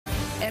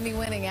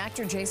Emmy-winning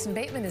actor Jason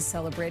Bateman is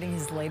celebrating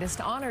his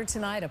latest honor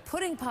tonight, a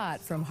pudding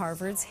pot from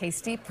Harvard's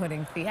Hasty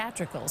Pudding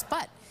Theatricals.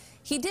 But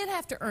he did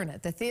have to earn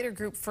it. The theater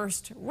group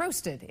first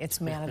roasted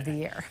its Man of the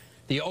Year.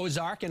 The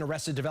Ozark and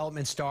Arrested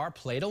Development star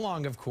played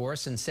along, of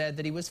course, and said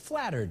that he was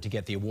flattered to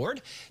get the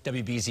award.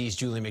 WBZ's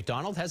Juli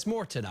McDonald has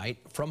more tonight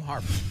from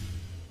Harvard.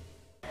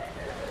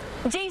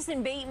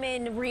 Jason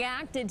Bateman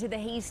reacted to the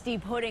Hasty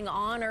Pudding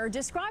honor,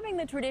 describing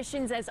the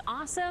traditions as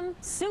awesome,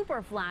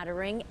 super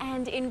flattering,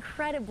 and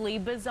incredibly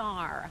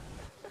bizarre.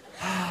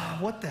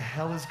 What the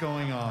hell is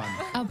going on?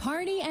 A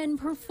party and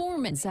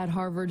performance at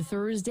Harvard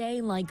Thursday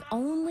like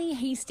only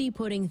Hasty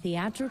Pudding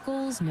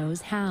Theatricals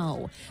knows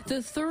how.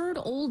 The third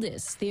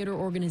oldest theater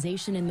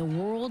organization in the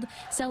world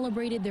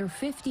celebrated their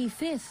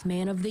 55th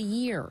Man of the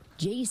Year,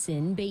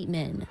 Jason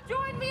Bateman.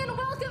 Join me in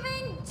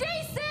welcoming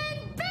Jason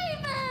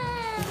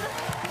Bateman!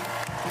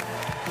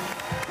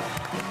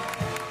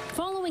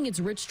 Following its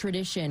rich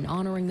tradition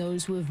honoring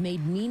those who have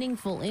made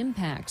meaningful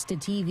impacts to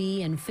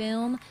TV and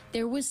film,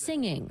 there was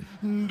singing.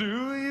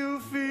 Do you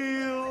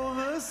feel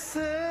the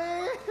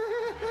same?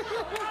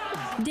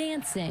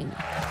 Dancing.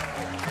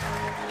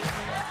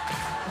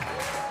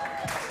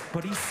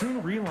 But he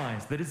soon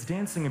realized that his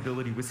dancing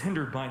ability was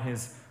hindered by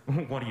his,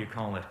 what do you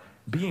call it,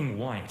 being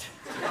white.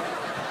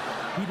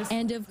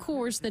 And of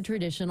course, the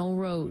traditional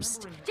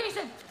roast.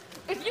 Jason,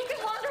 if you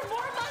can launder more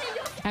money...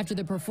 After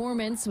the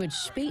performance, which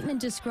Bateman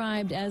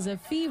described as a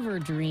fever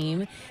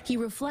dream, he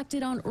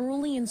reflected on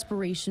early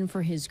inspiration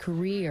for his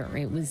career.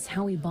 It was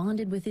how he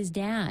bonded with his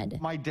dad.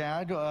 My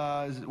dad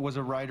was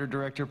a writer,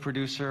 director,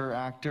 producer,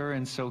 actor,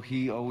 and so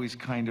he always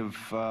kind of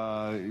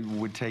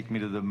would take me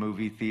to the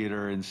movie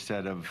theater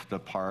instead of the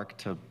park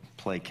to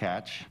play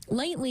catch.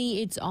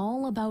 Lately, it's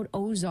all about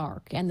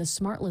Ozark and the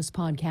Smartless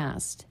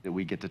podcast.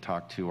 We get to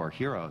talk to our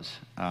heroes,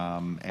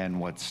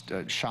 and what's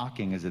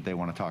shocking is that they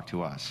want to talk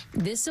to us.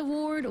 This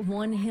award,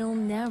 one he'll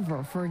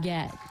never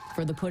forget.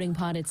 For the pudding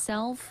pot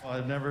itself.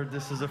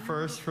 This is a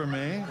first for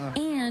me.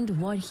 And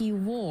what he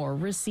wore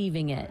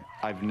receiving it.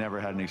 I've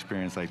never had an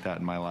experience like that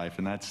in my life,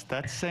 and that's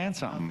saying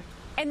something.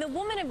 And the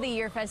Woman of the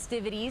Year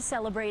festivities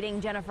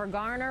celebrating Jennifer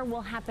Garner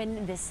will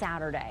happen this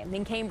Saturday.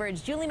 In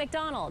Cambridge, Juli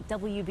McDonald,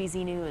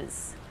 WBZ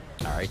News.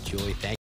 All right, Julie, thank you.